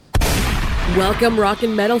Welcome, rock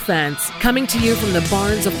and metal fans. Coming to you from the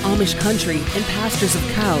barns of Amish country and pastures of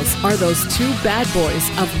cows are those two bad boys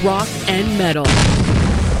of rock and metal.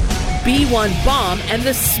 B1 Bomb and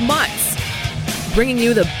the Smuts. Bringing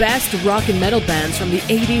you the best rock and metal bands from the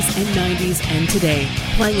 80s and 90s and today.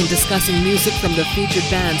 Playing and discussing music from the featured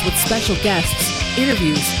bands with special guests,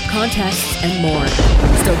 interviews, contests, and more.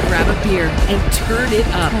 So grab a beer and turn it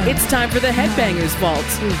up. It's time for the Headbangers Vault. 8,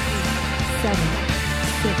 7,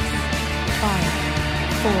 6, 5,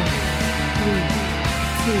 4, 3,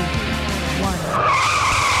 2, 1.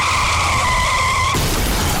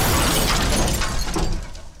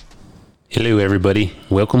 Hello, everybody.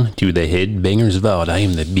 Welcome to the Headbangers Vault. I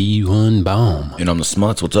am the B1 Bomb. And I'm the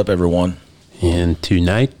Smuts. What's up, everyone? And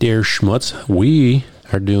tonight, there, Schmutz, we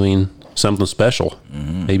are doing something special.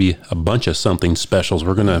 Maybe a bunch of something specials.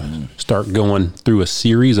 We're going to start going through a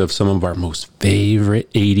series of some of our most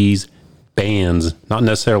favorite 80s bands. Not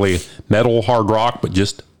necessarily metal, hard rock, but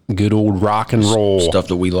just good old rock and roll. Stuff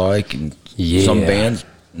that we like. And some bands,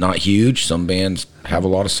 not huge. Some bands have a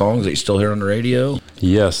lot of songs that you still hear on the radio.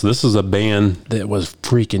 Yes, this is a band that was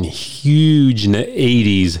freaking huge in the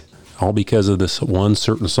 80s, all because of this one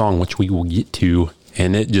certain song, which we will get to.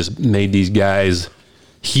 And it just made these guys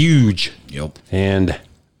huge. Yep. And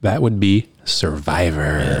that would be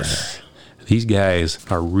Survivor. Yes. These guys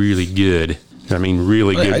are really good. I mean,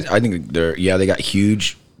 really good. I think they got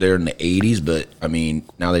huge there in the 80s, but I mean,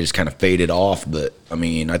 now they just kind of faded off. But I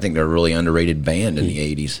mean, I think they're a really underrated band in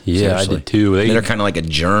the 80s. Yeah, seriously. I did too. They're kind of like a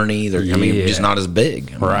Journey. They're, I mean, just not as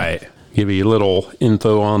big. Right. Give you a little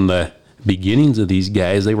info on the beginnings of these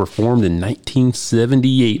guys. They were formed in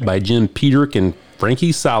 1978 by Jim Peterick and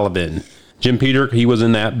Frankie Sullivan. Jim Peterick, he was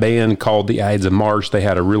in that band called the Ides of March. They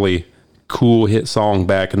had a really cool hit song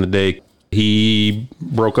back in the day. He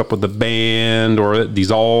broke up with the band or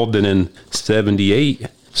dissolved, and in 78,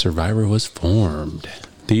 Survivor was formed.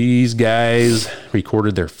 These guys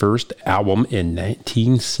recorded their first album in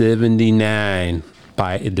 1979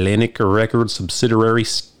 by Atlantic Records subsidiary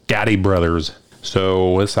Scotty Brothers.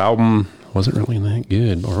 So this album wasn't really that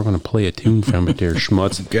good, but we're going to play a tune from it there,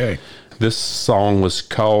 Schmutz. Okay. This song was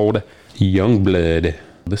called Youngblood.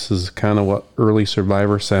 This is kind of what early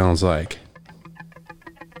Survivor sounds like.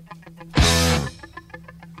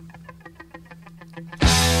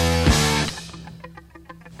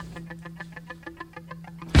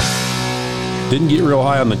 Didn't get real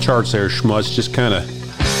high on the charts there, Schmutz. Just kind of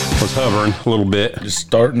was hovering a little bit. Just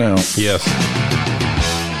starting out. Yes.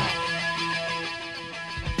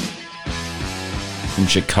 From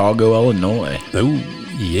Chicago, Illinois. Oh,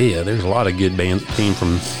 yeah. There's a lot of good bands that came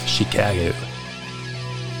from Chicago.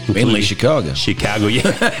 Mainly Chicago. Chicago,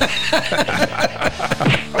 yeah.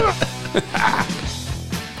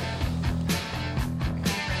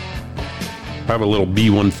 I have a little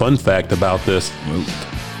B1 fun fact about this. Ooh.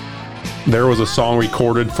 There was a song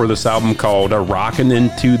recorded for this album called Rockin'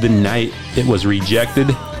 Into the Night. It was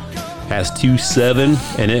rejected as 2-7,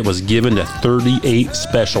 and it was given to 38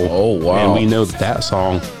 Special. Oh, wow. And we know that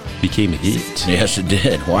song became a hit. Yes, it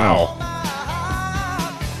did. Wow.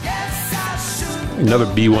 Another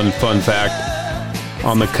B1 fun fact.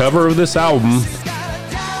 On the cover of this album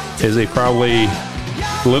is a probably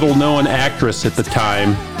little-known actress at the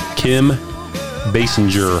time, Kim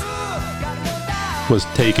Basinger, was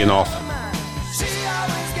taken off,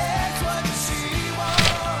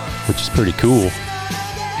 which is pretty cool.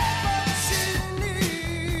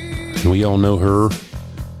 And we all know her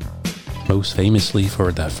most famously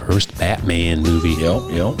for the first Batman movie.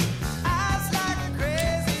 Yep.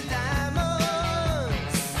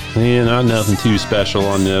 Yeah, not nothing too special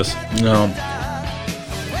on this. No.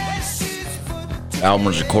 Album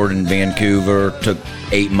was recorded in Vancouver. Took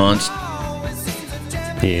 8 months.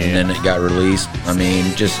 Yeah. And then it got released. I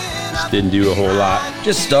mean, just didn't do a whole lot.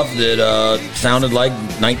 Just stuff that sounded like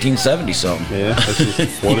 1970 something. Yeah, that's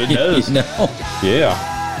just what it does. Yeah.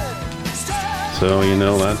 So,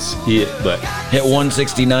 that's it. But hit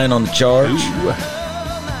 169 on the chart.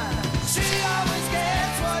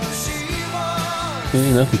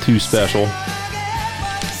 Nothing too special.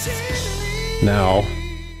 Now,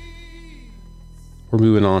 we're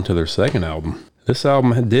moving on to their second album. This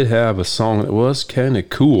album did have a song that was kind of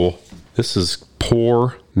cool. This is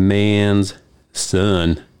Poor Man's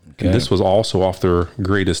Son. Okay. And this was also off their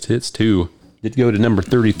greatest hits, too. Did go to number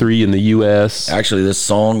 33 in the U.S. Actually, this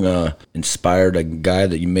song inspired a guy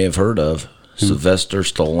that you may have heard of, Sylvester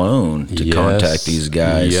Stallone, to contact these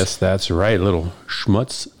guys. Yes, that's right. Little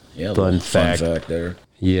Schmutz fun fact there.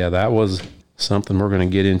 Yeah, that was something we're going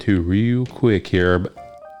to get into real quick here. But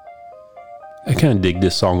I kind of dig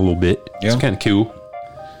this song a little bit. Yeah. It's kind of cool.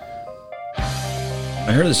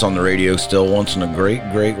 I hear this on the radio still once in a great,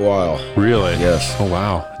 great while. Really? Yes. Oh,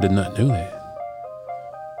 wow. I did not know that.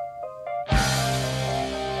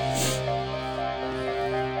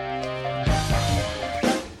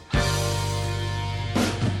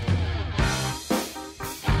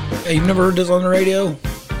 Hey, you've never heard this on the radio?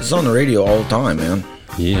 It's on the radio all the time, man.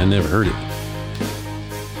 Yeah, I never heard it.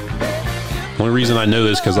 Only reason I know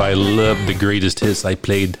this because I love the greatest hits. I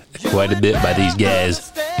played quite a bit by these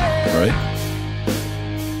guys. Right?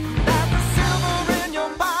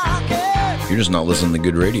 You're just not listening to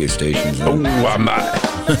good radio stations. Man. Oh, I'm not.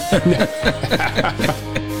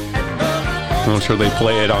 I'm sure they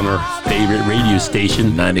play it on our favorite radio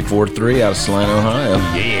station. 94.3 out of Saline, Ohio.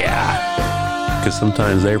 Yeah. Because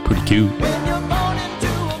sometimes they're pretty cool.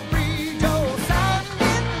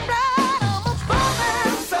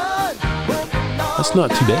 That's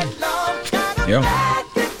not too bad. Yeah.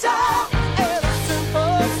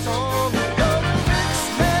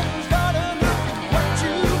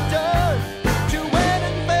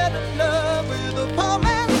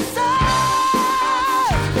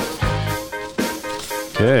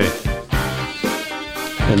 Okay.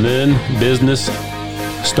 And then business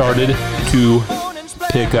started to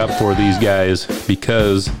pick up for these guys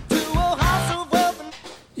because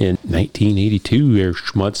in 1982, Air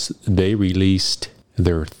Schmutz, they released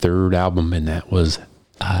their third album, and that was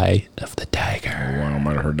Eye of the Tiger. Wow, I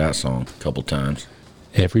might have heard that song a couple times.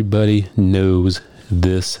 Everybody knows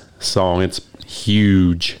this song. It's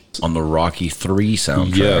huge. On the Rocky 3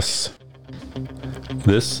 soundtrack. Yes.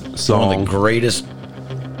 This song. One of the greatest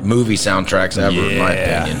movie soundtracks ever, in my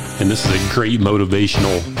opinion. And this is a great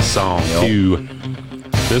motivational song, Yep. too.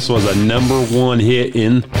 This was a #1 hit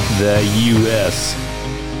in the U.S.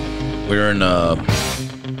 We were in,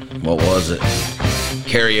 what was it?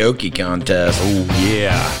 Karaoke contest Oh,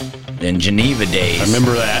 yeah. in Geneva days. I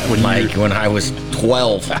remember that when When I was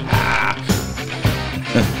 12.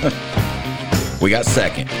 We got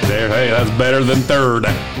second. there. Hey, that's better than third.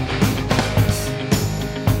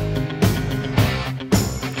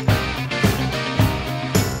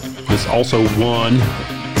 This also won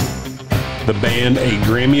the band a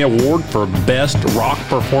Grammy Award for Best Rock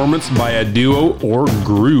Performance by a Duo or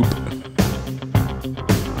Group.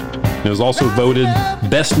 It was also voted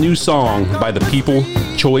Best New Song by the People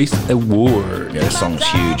Choice Award. Yeah, this song's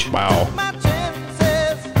huge. Wow.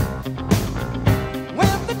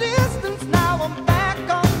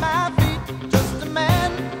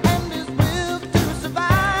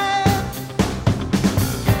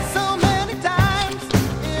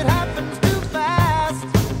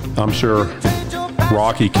 I'm sure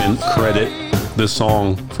Rocky can credit this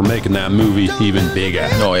song for making that movie even bigger.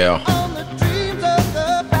 Oh, yeah.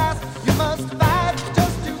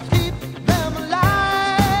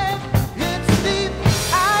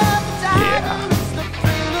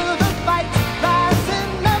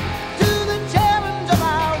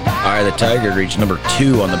 Eye of the Tiger reached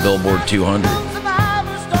 #2 on the Billboard 200.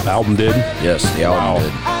 The album did? Yes, the album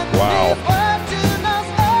did. Wow.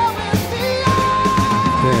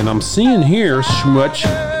 Okay, and I'm seeing here, Schmutz,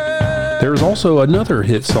 there's also another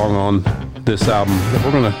hit song on this album that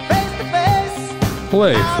we're going to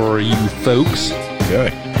play for you folks.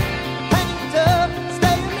 Okay.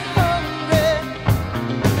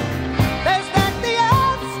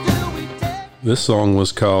 This song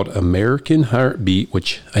was called American Heartbeat,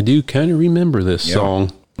 which I do kind of remember this Yeah.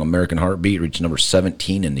 song. American Heartbeat reached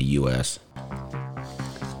 #17 in the U.S.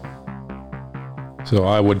 So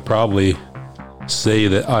I would probably say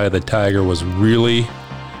that Eye of the Tiger was really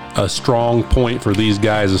a strong point for these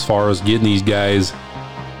guys as far as getting these guys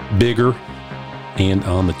bigger and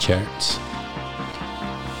on the charts.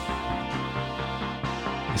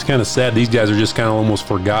 It's kind of sad. These guys are just kind of almost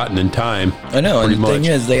forgotten in time. I know, and pretty the thing much.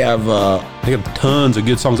 is, they have They have tons of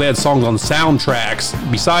good songs. They had songs on soundtracks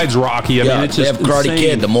besides Rocky. I mean, it's they just have Karate insane.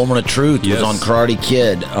 Kid. The Moment of Truth Yes. was on Karate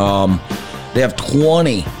Kid. They have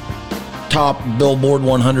 20 top Billboard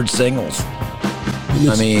 100 singles. It's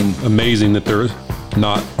I mean- amazing that they're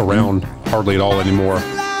not around hardly at all anymore.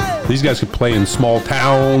 These guys could play in small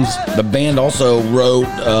towns. The band also wrote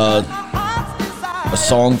a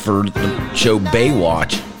song for the show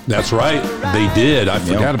Baywatch. That's right. They did. I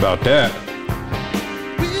forgot about that.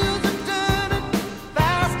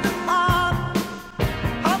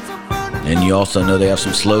 And you also know they have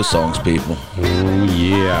some slow songs, people. Oh,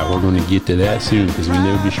 yeah. We're going to get to that soon because we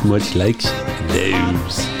know this much likes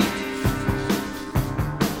those.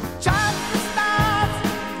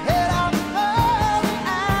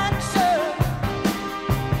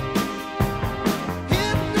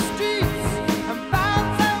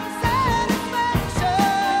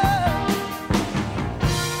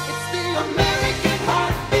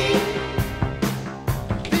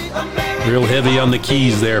 Real heavy on the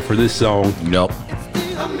keys there for this song. Nope.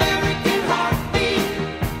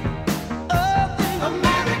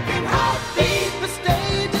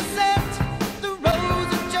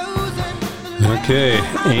 Okay,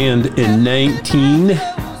 and in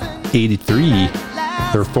 1983,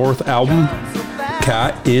 their fourth album,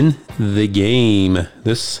 Caught in the Game.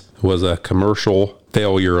 This was a commercial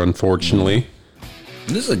failure, unfortunately.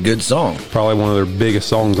 This is a good song. Probably one of their biggest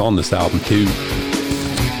songs on this album, too.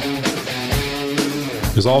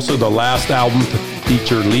 It was also the last album to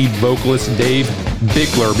feature lead vocalist Dave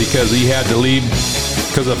Bickler because he had to leave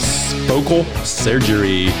because of vocal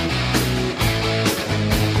surgery.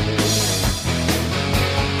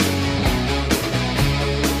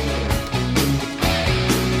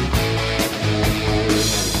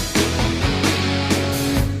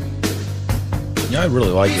 Yeah, I really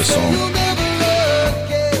like this song. I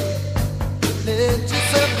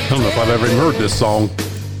don't know if I've ever even heard this song.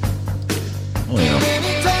 Oh, yeah.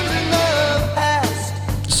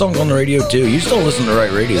 This song's on the radio, too. You still listen to the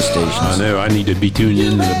right radio stations. I know, I need to be tuned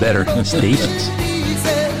into the better stations.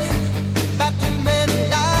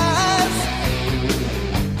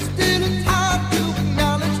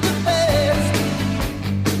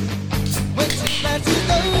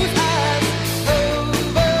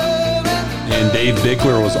 And Dave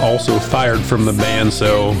Bickler was also fired from the band,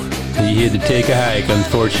 so he had to take a hike,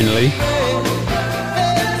 unfortunately.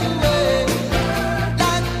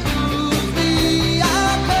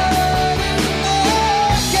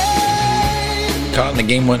 Caught in the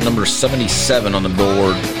Game went number 77 on the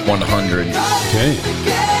Billboard 100. Okay.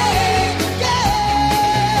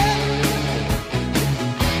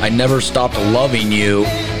 I Never Stopped Loving You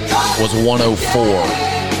was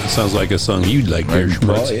 104. Sounds like a song you'd like, there, It Schmutz.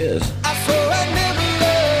 probably is.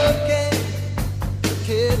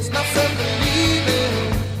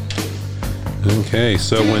 Okay,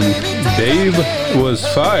 so when Dave was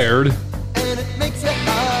fired,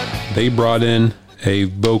 they brought in a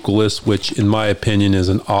vocalist, which in my opinion is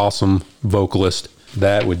an awesome vocalist.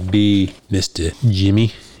 That would be Mr.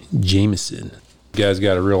 Jimmy Jameson. You guys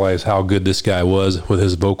got to realize how good this guy was with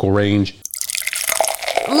his vocal range.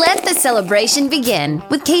 Let the celebration begin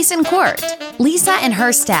with Case and Court. Lisa and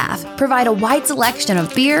her staff provide a wide selection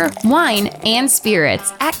of beer, wine, and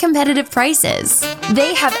spirits at competitive prices.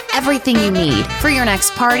 They have everything you need for your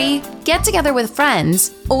next party, get together with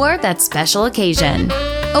friends, or that special occasion.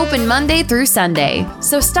 Open Monday through Sunday,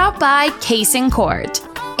 so stop by Case and Court,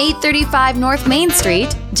 835 North Main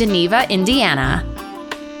Street, Geneva, Indiana.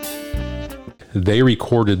 They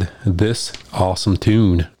recorded this awesome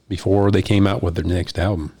tune before they came out with their next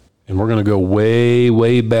album. And we're going to go way,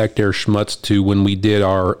 way back there, Schmutz, to when we did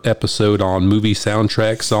our episode on movie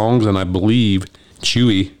soundtrack songs, and I believe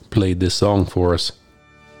Chewy played this song for us.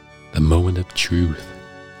 The Moment of Truth,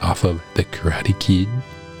 off of the Karate Kid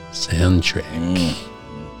soundtrack.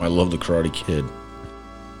 I love the Karate Kid.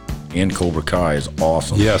 And Cobra Kai is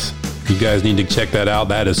awesome. Yes, you guys need to check that out.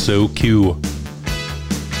 That is so cool.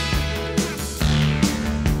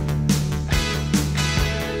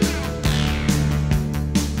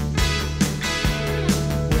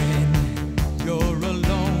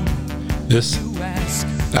 This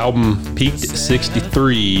album peaked at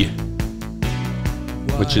 63,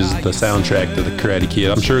 which is the soundtrack to the Karate Kid.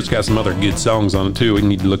 I'm sure it's got some other good songs on it too. We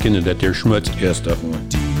need to look into that there, Schmutz. Yes, definitely.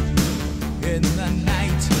 In the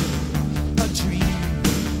night, a dream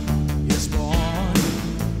is born,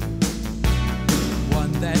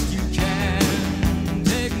 one that you can't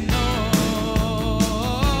ignore.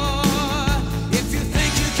 If you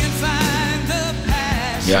think you can find the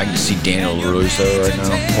past, Yeah, I can see Daniel LaRusso right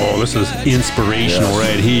now. Oh, this is inspirational Yes.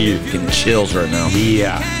 right here. Getting chills right now.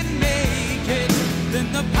 Yeah. make it,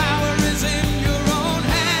 then the power is in your own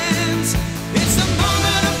hands. It's the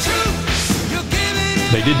moment of truth. You're giving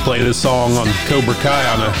it. They did play this song on Cobra Kai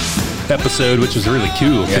on a episode, which is really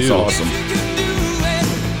cool That's too. awesome. You can do it.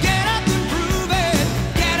 Get up and prove it.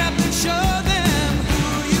 Get up and show them who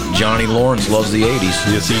you are. Johnny Lawrence loves the 80s.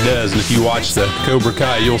 Yes, he does. And if you watch the Cobra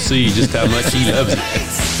Kai, you'll see just how much he loves it.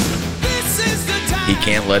 This is the time. He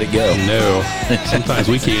can't let it go. No, sometimes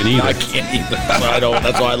we can't either. I can't either. I don't.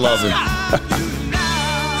 That's why I love him.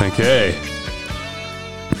 Okay.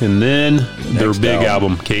 And then their Next big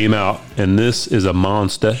album. album came out, and this is a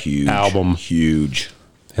monster Huge album, Huge.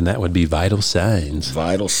 and that would be Vital Signs.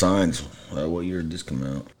 Vital Signs. What year did this come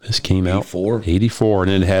out? This came out 84? 84,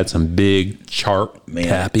 and it had some big chart Man,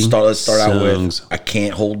 tapping let's start out songs. with I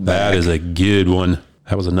Can't Hold Back. That is a good one.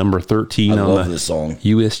 That was a number 13 I on love the this song.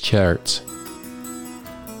 U.S. charts.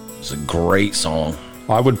 It's a great song.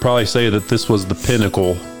 I would probably say that this was the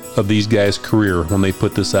pinnacle of these guys' career when they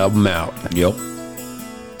put this album out. Yep.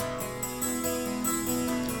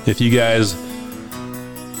 If you guys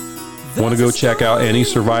want to go check out any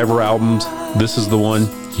Survivor albums, this is the one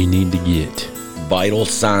you need to get. Vital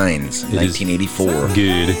Signs, It is 1984.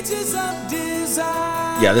 Good.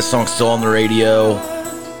 Yeah, this song's still on the radio.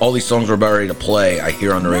 All these songs we're about ready to play, I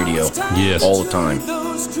hear on the radio. Yes. All the time.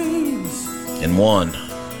 And one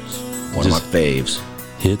of my Just faves.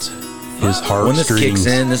 hits his heartstrings. When this kicks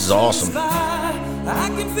in, this is awesome.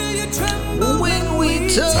 When we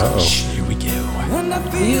Uh-oh. Here we go.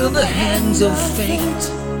 feel the hands of fate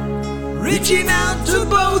reaching out to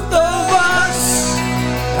both of us.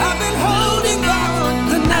 I've been holding on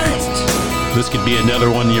the night. This could be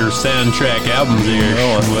another one of your soundtrack albums there.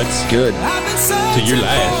 Oh, What's good. I've been to your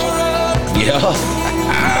life? Yeah,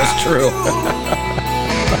 that's true.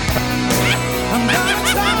 I'm gonna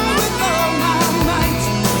try with all my might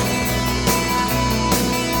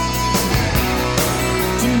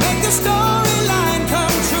to make the storyline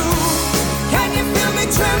come true. Can you feel me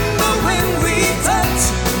tremble when we touch?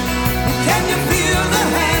 Can you feel the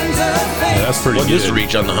hands of fate? Yeah, that's pretty What does good.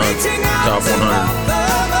 Reach on the Hunt? Reaching out Top to 100. both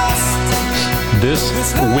of us. This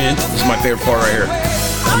went This is my favorite part right here.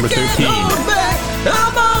 number I can't 13. hold back.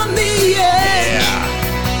 I'm on the edge.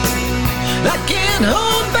 I can't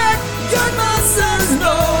hold back. Got my son's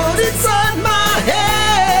note inside my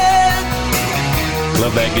head.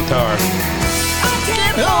 Love that guitar. I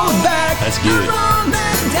can't hold back. That's good. I'm on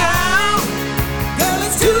and down. Girl,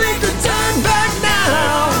 it's too late to turn back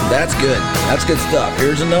now. That's good. That's good stuff.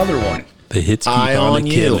 Here's another one. The hits keep Eye on on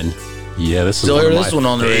You. killing. Yeah, this is Still one hear of this my one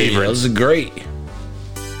on the radio. favorites. This is great.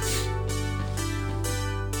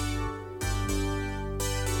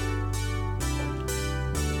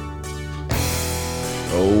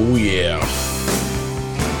 Oh, yeah.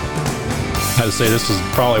 I had to say this is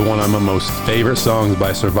probably one of my most favorite songs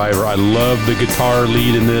by Survivor. I love the guitar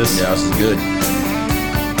lead in this. Yeah, this is good.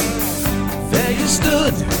 There you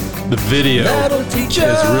stood. The video That'll teach ya.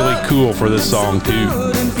 is really cool for this song too.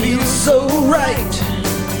 Good and feels so right.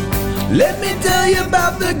 Let me tell you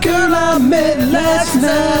about the girl I met last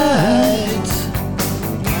night.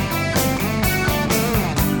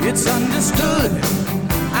 It's understood.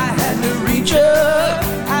 I had to reach her.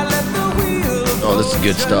 I let the wheel. Oh, this is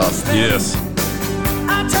good stuff. Yes.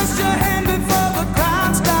 I touched your hand before the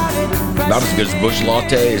crowd started. Not as good as Bush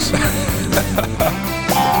Lattes.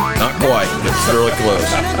 Not quite, but it's really close.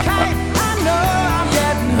 I know I'm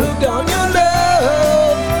getting hooked on your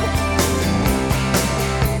love.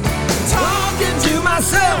 Talking to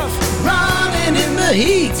myself, running in the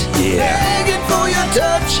heat. Yeah. Begging for your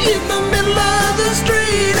touch in the middle of the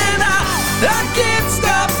street. And I can't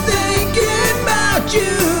stop thinking about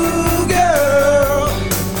you, girl.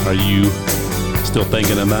 Are you still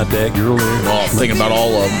thinking about that girl there? Oh, I'm thinking about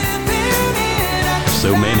all of them.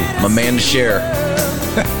 So many. I'm a man to share.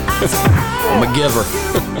 I'm a giver.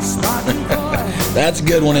 That's a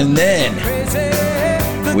good one. And then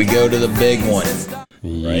we go to the big one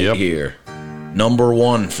right Yep. here. Number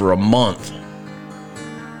one for a month.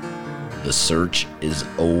 The Search is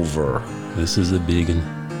Over. This is a big one.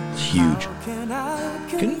 It's huge.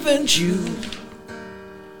 Convince you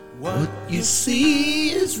what you see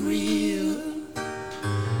is real.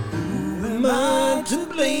 Who am I to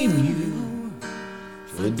blame you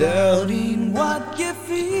for doubting what you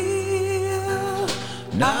feel?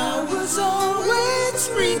 I was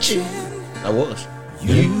always reaching. I was.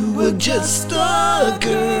 You were just a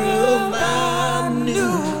girl I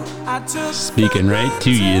knew. I took Speaking right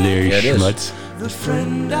to you there, Yeah, it is. Schmutz. the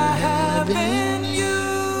friend I have in you.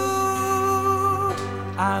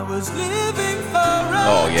 I was living for a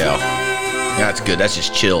Oh, yeah. That's good. That's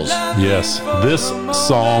just chills. Yes. This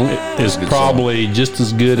song is Good probably just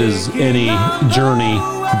as good as any Journey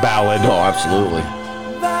ballad. Oh, absolutely.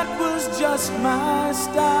 That was just my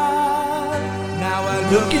style. Now I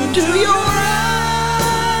look into your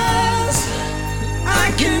eyes.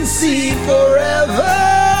 I can see forever.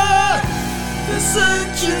 The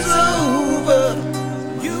search is over.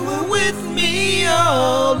 You were with me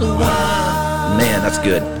all the while. Man, that's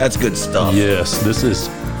good. That's good stuff. Yes, this is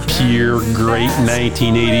pure great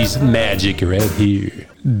 1980s magic right here.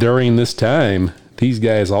 During this time, these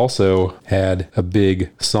guys also had a big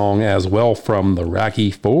song as well from the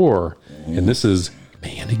Rocky Four. And this is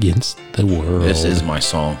Man Against the World. This is my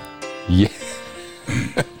song. Yeah.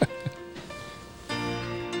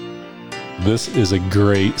 This is a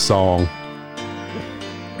great song.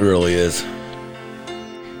 It really is.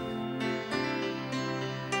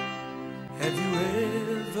 Have you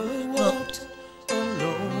ever walked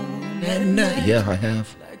alone at night Yeah, I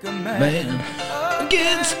have. like a man Man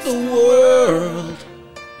against the world.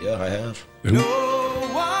 Yeah, I have. No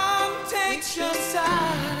one takes your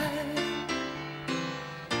side.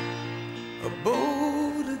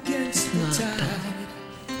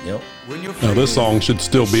 Now, this song should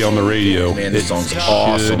still be on the radio. Man, this song's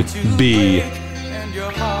awesome. Should be. And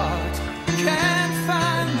your heart can't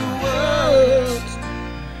find the words.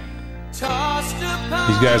 Tossed upon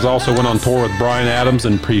These guys also went on tour with Bryan Adams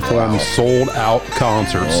and performed sold-out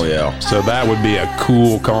concerts. Oh, yeah. So that would be a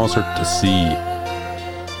cool concert to see.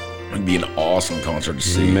 It'd be an awesome concert to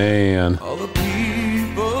see. Man, all the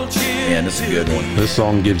people cheer. Man, this is a good one. this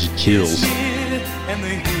song gives you chills. And the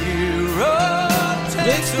hero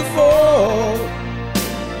takes the fall.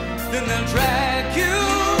 Then they'll drag you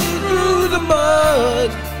through the mud.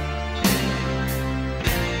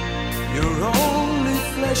 You're only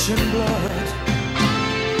flesh and blood.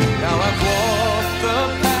 Now I've walked the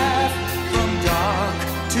path from dark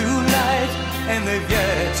to light, and they've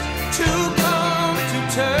yet to come to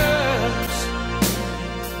terms.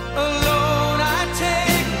 Alone I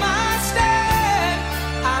take my stand.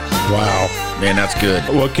 I'm Wow. Man, that's good.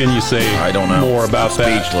 What can you say I don't know. more about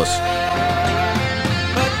that? Speechless.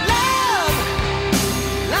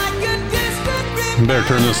 Better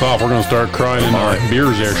turn this off. We're going to start crying in our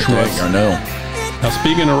beers there, I Schmutz. know. Now,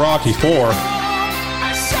 speaking of Rocky IV,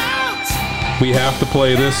 we have to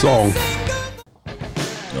play this song.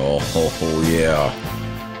 Oh, yeah.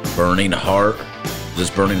 Burning Heart. Is this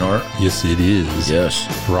Burning Heart? Yes, it is. Yes.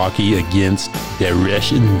 Rocky against the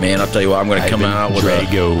Russian. Man, I'll tell you what, I'm going to come Ivan out with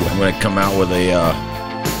Drago. I'm going to come out with a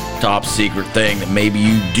top secret thing that maybe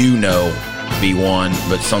you do know, B1,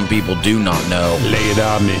 but some people do not know. Lay it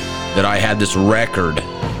on me. That I had this record,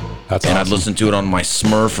 That's and awesome. I'd listen to it on my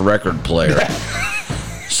Smurf record player.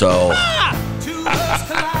 So,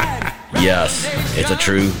 yes, it's a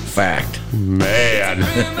true fact. Man.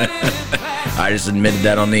 I just admitted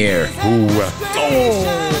that on the air. Ooh.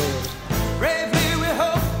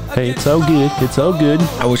 Hey, it's all good. It's all good.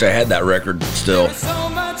 I wish I had that record still.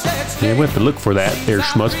 Yeah, we have to look for that there,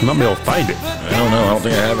 Schmutz. You might be able to find it. I don't know. I don't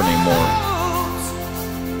think I have it anymore.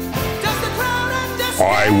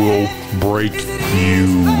 I will break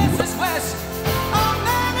you.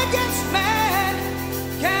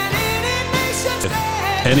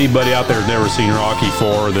 If anybody out there has never seen Rocky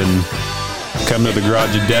IV, then come to the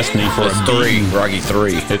Garage of Destiny for It's a 3, beating. Rocky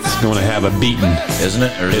 3, It's going to have a beating. isn't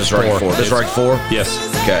it? Or is It's this Rocky 4. 4? This is Rocky 4? Yes.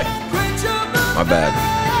 Okay, my bad.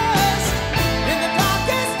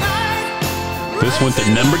 This went to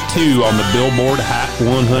number 2 on the Billboard Hot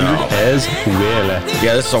 100 Wow. as well.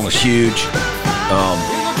 Yeah, this song is huge.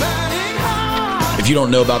 If you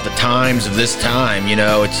don't know about the times of this time, you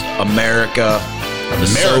know, it's America, the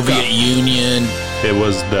Soviet Union. It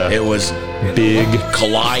was the It was big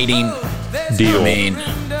colliding. deal. I mean,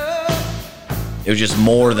 it was just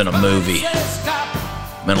more than a movie.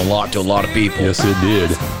 Meant a lot to a lot of people. Yes, it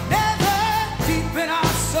did.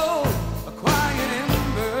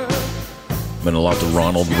 Meant a lot to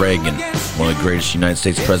Ronald Reagan, one of the greatest United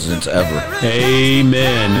States presidents ever.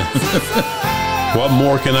 Amen. What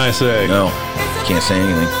more can I say? No, can't say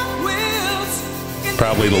anything.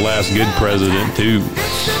 Probably the last good president, too.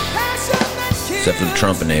 Except for the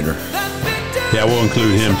Trumpinator. Yeah, we'll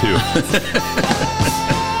include him, too.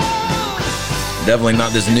 Definitely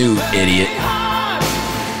not this new idiot.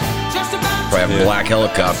 Probably have black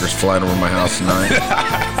helicopters flying over my house tonight.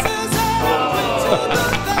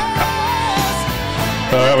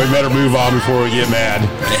 All right, we better move on before we get mad.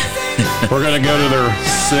 We're going to go to their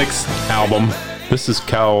 6th album. This is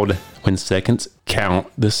called When Seconds Count.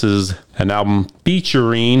 This is an album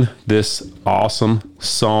featuring this awesome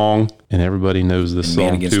song, and everybody knows this Man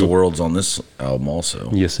song, Against too. the World's on this album also.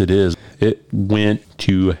 Yes, it is. It went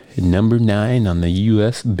to number 9 on the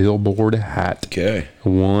U.S. Billboard Hot Okay.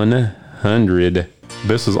 100.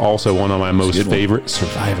 This is also one of my most good one. favorite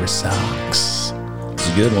Survivor songs. It's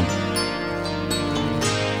a good one.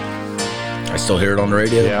 I still hear it on the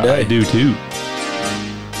radio Yeah, today. I do too.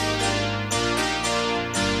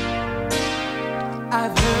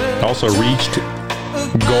 Also reached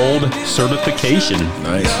gold certification.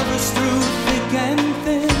 Nice.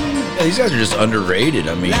 Yeah, these guys are just underrated.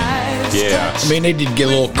 I mean, Yeah. I mean, they did get a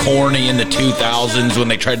little corny in the 2000s when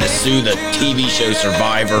they tried to sue the TV show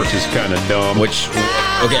Survivor. Which is kind of dumb. Which,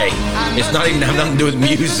 okay, it's not even have nothing to do with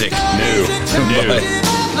music. No. But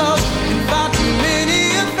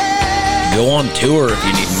go on tour if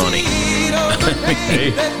you need money.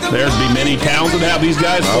 Hey, there'd be many towns that have these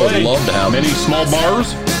guys I would play. love to have many them. small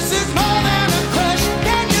bars.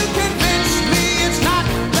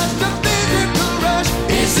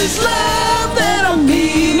 Is this love that I'm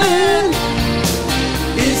feeling?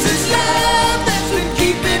 Is this love that's been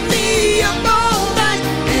keeping me up all night?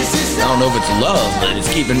 Is this I don't know if it's love, but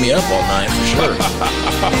it's keeping me up all night for sure.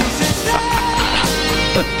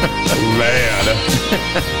 Man.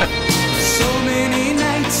 so many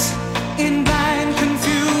nights In blind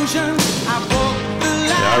confusion, I broke the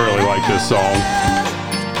line. Yeah, I really like this song.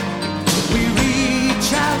 We reach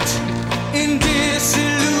out in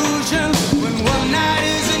disillusion when one night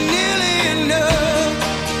isn't nearly enough.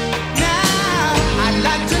 Now, I'd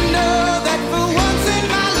like to know that for once in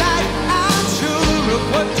my life, I'm sure of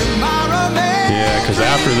what tomorrow may. Yeah, because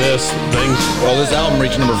after this, things. Well, this album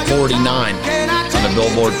reached number 49 on the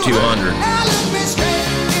Billboard 200.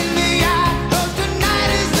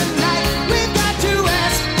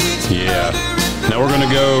 Yeah. Now we're going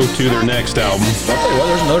to go to their next album. I'll tell you what,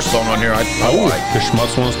 there's another song on here I like. The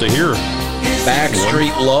Schmutz wants to hear.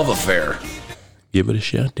 Backstreet Love Affair. Give it a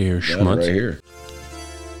shot there, Got it Schmutz. right here.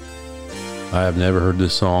 I have never heard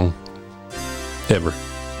this song. Ever.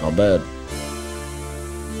 Not bad.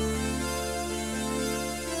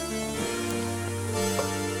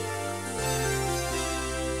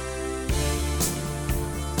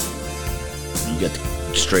 You got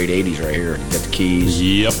the straight 80s right here. You got the keys.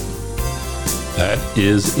 Yep. That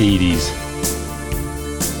is 80s.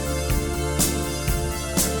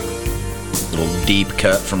 Little deep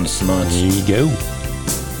cut from the Smuts. There you go.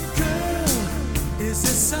 Is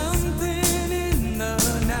there something in the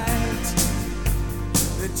night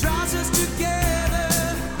that draws us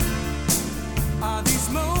together? Are these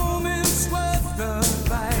moments worth the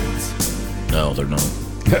fight? No, they're not.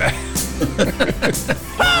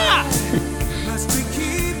 Must we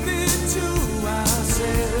keep it to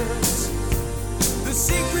ourselves? The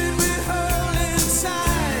secret we hold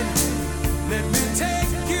inside. Let me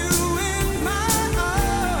take you in my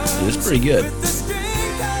arms. It's pretty good. With the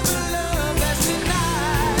strength of a love that's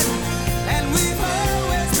denied. And we've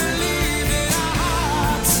always believed in our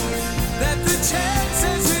hearts that the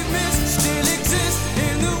chances we missed still exist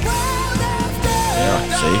in the world after Yeah,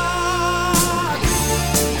 see?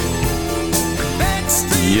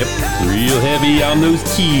 Backstreet Yep. love Real heavy on those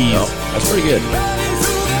keys. No, that's pretty good. running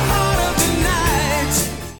through the heart of the night.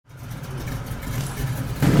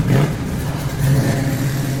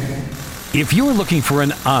 If you're looking for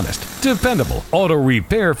an honest, dependable auto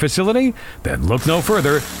repair facility, then look no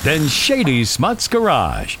further than Shady's Smuts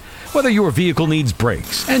Garage. Whether your vehicle needs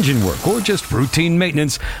brakes, engine work, or just routine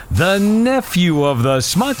maintenance, the nephew of the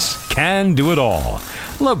Smuts can do it all.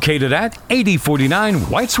 Located at 8049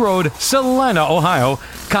 Whites Road, Salina, Ohio,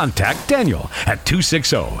 contact Daniel at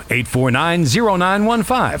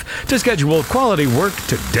 260-849-0915 to schedule quality work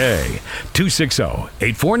today.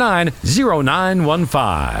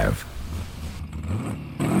 260-849-0915.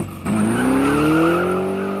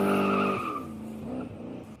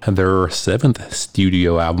 Their 7th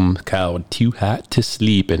studio album called Too Hot to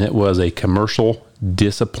Sleep, and it was a commercial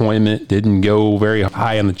disappointment. Didn't go very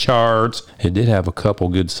high in the charts. It did have a couple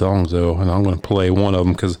good songs though, and I'm going to play one of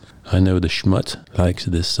them because I know the Schmutz likes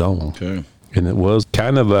this song. Okay. And it was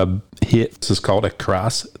kind of a hit. This is called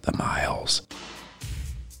Across the Miles.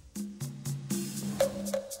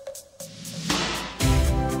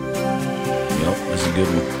 Yep, that's a good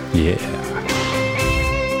one. Yeah.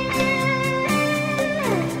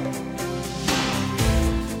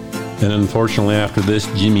 And unfortunately, after this,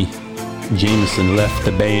 Jimmy Jamison left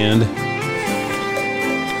the band,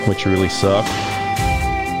 which really sucked.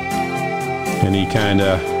 And he kind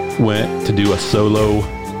of went to do a solo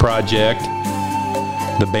project.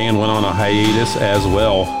 The band went on a hiatus as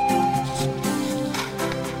well.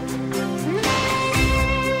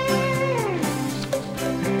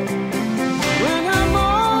 When I'm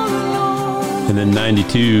all alone And then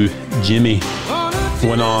 92, Jimmy on a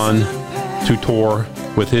went on to tour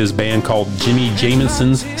with his band called Jimmy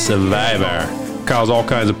Jamison's Survivor. Caused all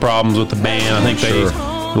kinds of problems with the band. I think they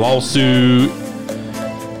lawsuit,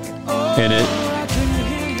 and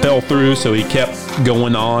it fell through, so he kept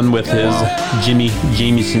going on with his Jimmy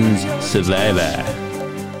Jamison's Survivor.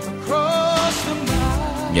 across the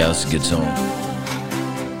mile. Yeah, that's a good song.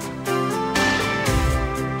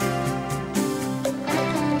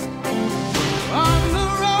 On the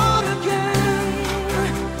road again.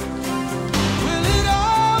 Will it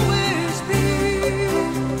always be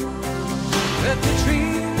that the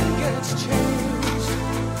dream gets changed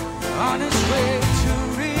on its way to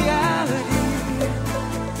reality?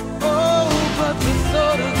 Oh, but the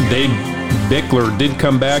thought of Dave Bickler did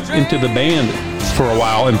come back into the band for a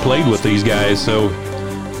while and played with these guys, so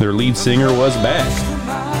their lead singer was back.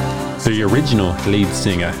 The original lead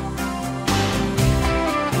singer.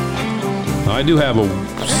 I do have a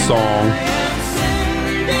song.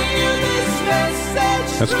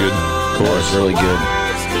 That's good. Chorus, really good.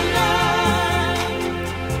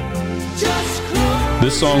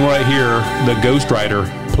 This song right here, the Ghost Rider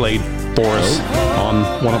played for us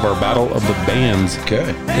on one of our Battle of the Bands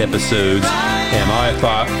episodes. And I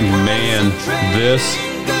thought, man, this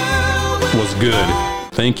was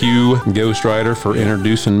good. Thank you, Ghost Rider, for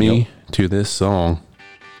introducing me to this song.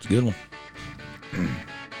 It's a good one.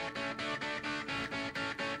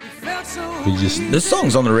 We just This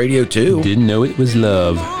song's on the radio too. didn't know it was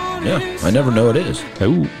love. Yeah, I never know it is.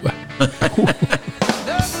 Oh.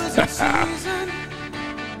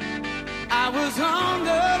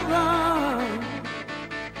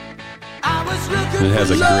 It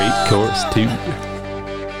has a great chorus too.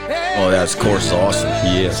 Oh, that's chorus is awesome.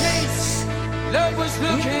 Yes. Love was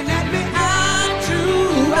looking at me eye to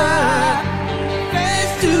eye,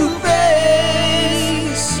 face to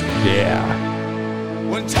face. Yeah.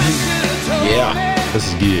 When time should have told Yeah. This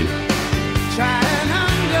is good. me, try and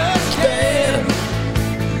understand.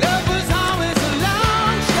 Love was always a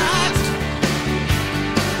long shot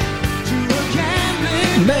to a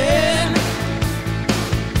gambling man.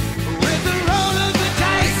 With the roll of the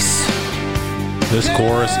dice, This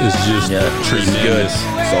chorus is just Yeah, it's good. tremendous.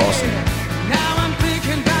 It's awesome. now I'm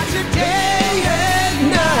thinking about you day and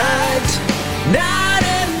night, night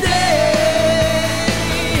and day.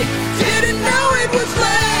 Didn't know it was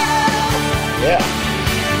love. Yeah.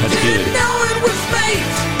 That's Didn't good. know it was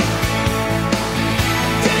fate.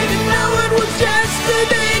 Didn't know it was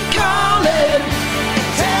destiny calling.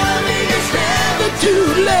 Tell me it's never too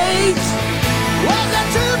late. Was I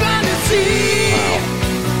too blind to see?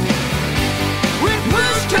 When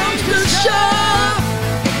push comes to shove,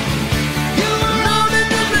 you were only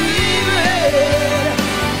to believe it.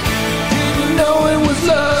 Didn't know it was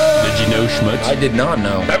love. Did you know, Schmutz? I did not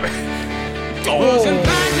know. Wasn't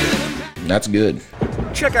blind to the That's good.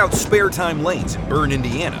 Check out Spare Time Lanes in Bern,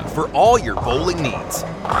 Indiana for all your bowling needs.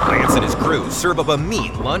 Lance and his crew serve up a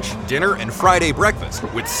mean lunch, dinner, and Friday breakfast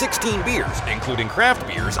with 16 beers, including craft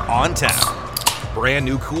beers, on tap. Brand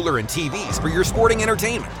new cooler and TVs for your sporting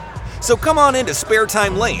entertainment. So come on into Spare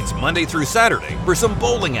Time Lanes Monday through Saturday for some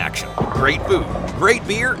bowling action, great food, great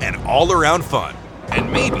beer, and all-around fun.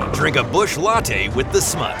 And maybe drink a Busch Latte with the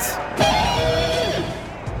Smuts.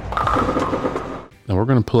 Now we're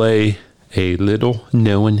going to play a little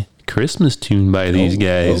known Christmas tune by these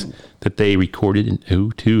guys that they recorded in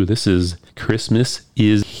 2002. This is Christmas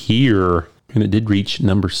Is Here. And it did reach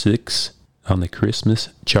number 6 on the Christmas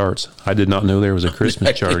charts. I did not know there was a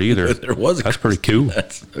Christmas chart either. There was a That's pretty cool.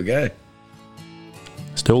 That's okay.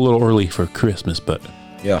 Still a little early for Christmas, but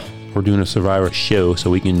Yeah. we're doing a Survivor show so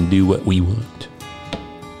we can do what we want.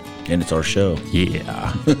 And it's our show.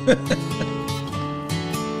 Yeah.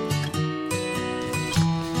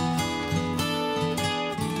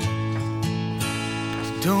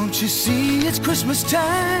 Don't you see it's Christmas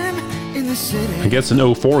time in the city? I guess in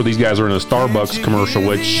 2004, these guys were in a Starbucks commercial,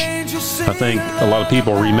 which I think a lot of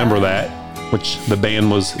people remember that, which the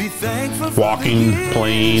band was walking,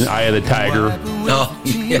 playing Eye of the Tiger. Oh,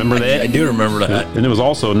 yeah. Remember that? I do remember that. And it was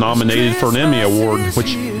also nominated for an Emmy Award,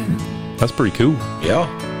 which that's pretty cool. Yeah.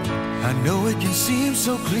 I know it can seem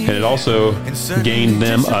so clear. And it also gained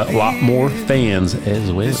them a lot more fans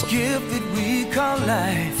as well. This gift that we call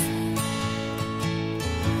life.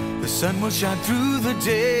 The sun will shine through the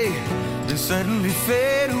day, then suddenly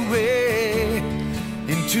fade away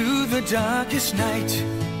into the darkest night.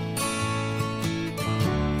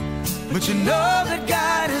 But you know that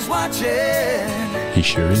God is watching He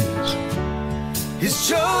sure is. His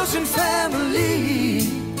chosen family.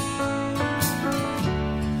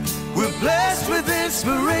 We're blessed with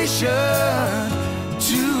inspiration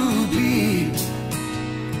to be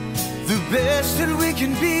the best that we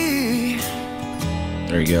can be.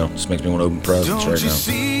 There you go. This makes me want to open presents Don't right you now.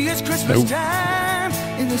 see it's Christmas Nope. time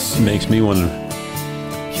in the city? Makes me want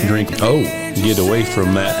to drink, get away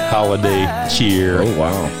from that holiday cheer. Oh,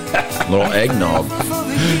 wow. Little eggnog. For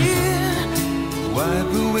the year,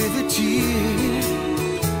 wipe away the tear.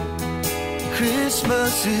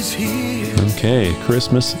 Christmas is here. Okay,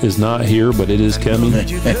 Christmas is not here, but it is coming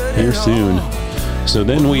here soon. So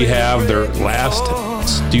then we have their last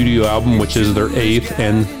studio album, which is their 8th,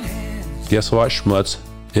 and guess what, Schmutz?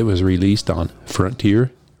 It was released on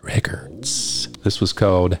Frontier Records. This was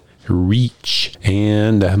called Reach,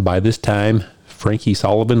 and by this time, Frankie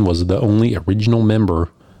Sullivan was the only original member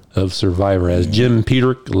of Survivor, as Jim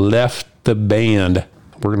Peterick left the band.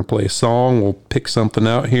 We're going to play a song. We'll pick something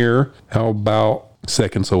out here. How about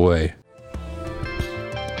Seconds Away?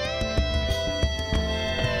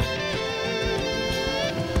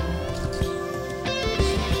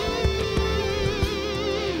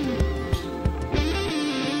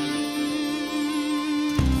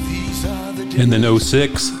 And then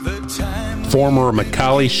 06, former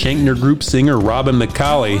Macaulay Shankner Group singer Robin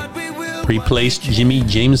McAuley replaced Jimmy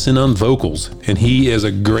Jameson on vocals, and he is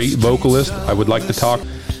a great vocalist. I would like to talk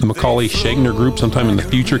the Macaulay Shagner group sometime in the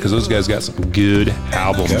future because those guys got some good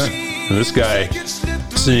albums. Okay. And this guy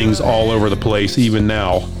sings all over the place even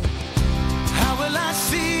now. How will I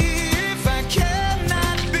see if I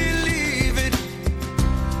cannot believe it?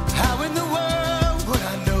 How in the world would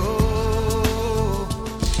I know?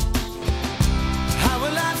 How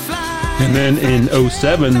will I fly? And then in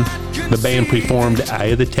 2007, the band performed Eye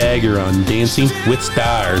of the Tiger on Dancing with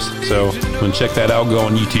Stars. So when check that out, go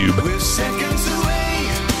on YouTube. We're seconds away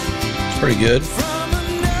It's pretty good. from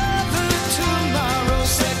another tomorrow.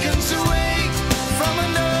 Seconds away from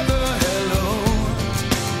another hello.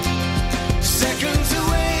 Seconds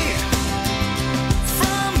away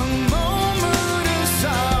from a moment of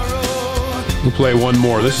sorrow. We'll play one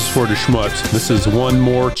more. This is for the Schmutz. This is One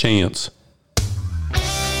More Chance.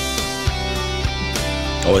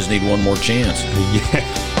 Always need one more chance. Yeah.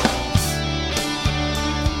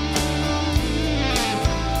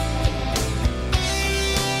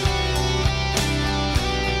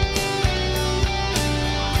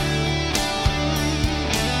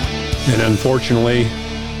 And unfortunately,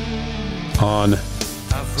 on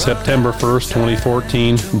September 1st,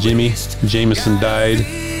 2014, Jimmy Jameson died.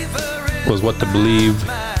 Was what to believe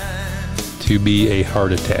to be a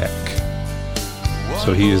heart attack.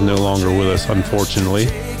 So he is no longer with us, unfortunately.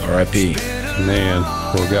 R.I.P. Man,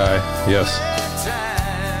 poor guy. Yes.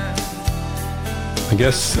 I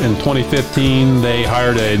guess in 2015, they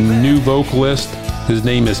hired a new vocalist. His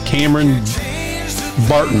name is Cameron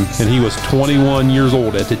Barton, and he was 21 years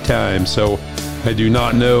old at the time. So I do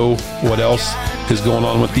not know what else is going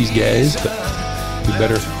on with these guys, but we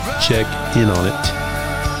better check in on it.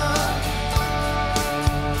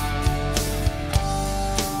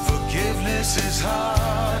 Forgiveness is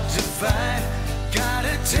hard to find.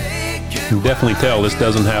 Gotta take You it. can definitely tell this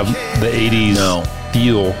doesn't have the 80s No.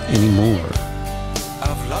 feel anymore.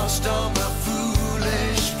 I've lost all my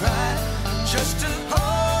foolish pride. Just an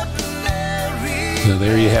ordinary. So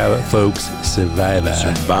there you have it, folks. Survivor.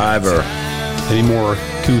 Survivor. Any more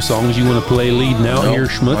cool songs you want to play leading out here,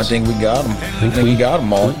 Schmutz? I think we got them. I think we got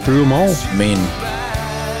them all. Went through them all. I mean,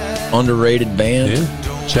 underrated band. Yeah.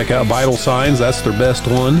 Check out Vital Signs. That's their best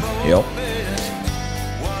one. Yep.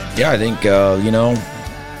 Yeah, I think,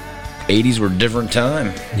 80s were a different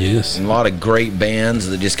time. Yes. And a lot of great bands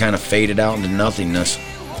that just kind of faded out into nothingness.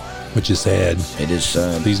 Which is sad. It is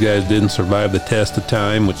sad. These guys didn't survive the test of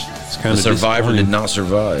time, which is kind The of Survivor did not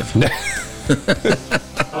survive.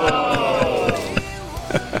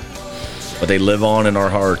 But they live on in our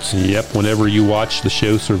hearts. Yep. Whenever you watch the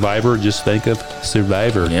show Survivor, just think of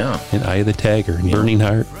Survivor. Yeah. And Eye of the Tiger and Burning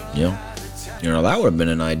Heart. Yeah. That would have been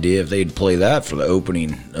an idea if they'd play that for the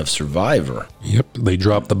opening of Survivor. Yep. They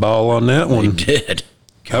dropped the ball on that They one. did.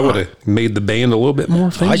 That would have made the band a little bit more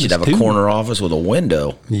famous. I should have a too. corner office with a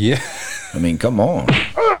window. Yeah. I mean, come on.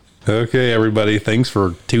 Okay, everybody. Thanks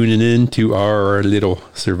for tuning in to our little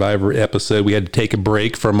Survivor episode. We had to take a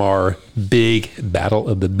break from our big Battle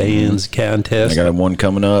of the Bands contest. I got one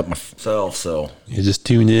coming up myself, so. You just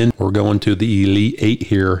tune in. We're going to the Elite 8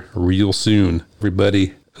 here real soon.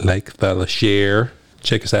 Everybody, like, follow, share.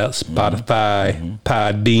 Check us out, Spotify,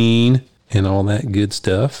 Podbean, and all that good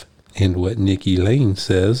stuff. And what Nikki Lane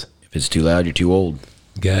says, If it's too loud, you're too old.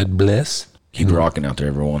 God bless. Keep rocking out there,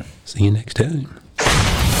 everyone. See you next time.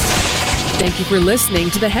 Thank you for listening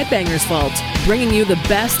to the Headbangers Vault, bringing you the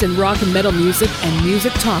best in rock and metal music and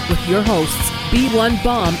music talk with your hosts, B1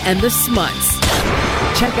 Bomb and the Smuts.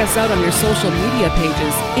 Check us out on your social media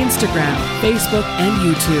pages, Instagram, Facebook, and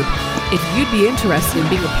YouTube. If you'd be interested in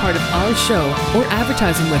being a part of our show or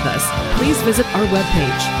advertising with us, please visit our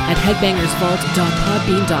webpage at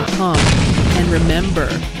headbangersvault.podbean.com. And remember,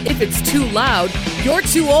 if it's too loud, you're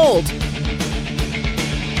too old.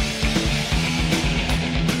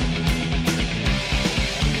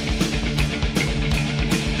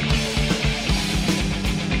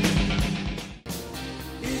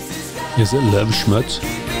 Is it love, Schmutz?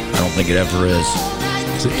 I don't think it ever is.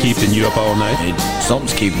 Is it keeping you up all night?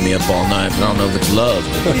 Something's keeping me up all night, but I don't know if it's love.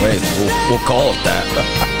 But wait, we'll call it that.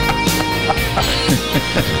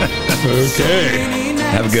 Okay.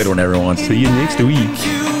 Have a good one, everyone. See you next week.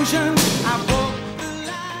 Confusion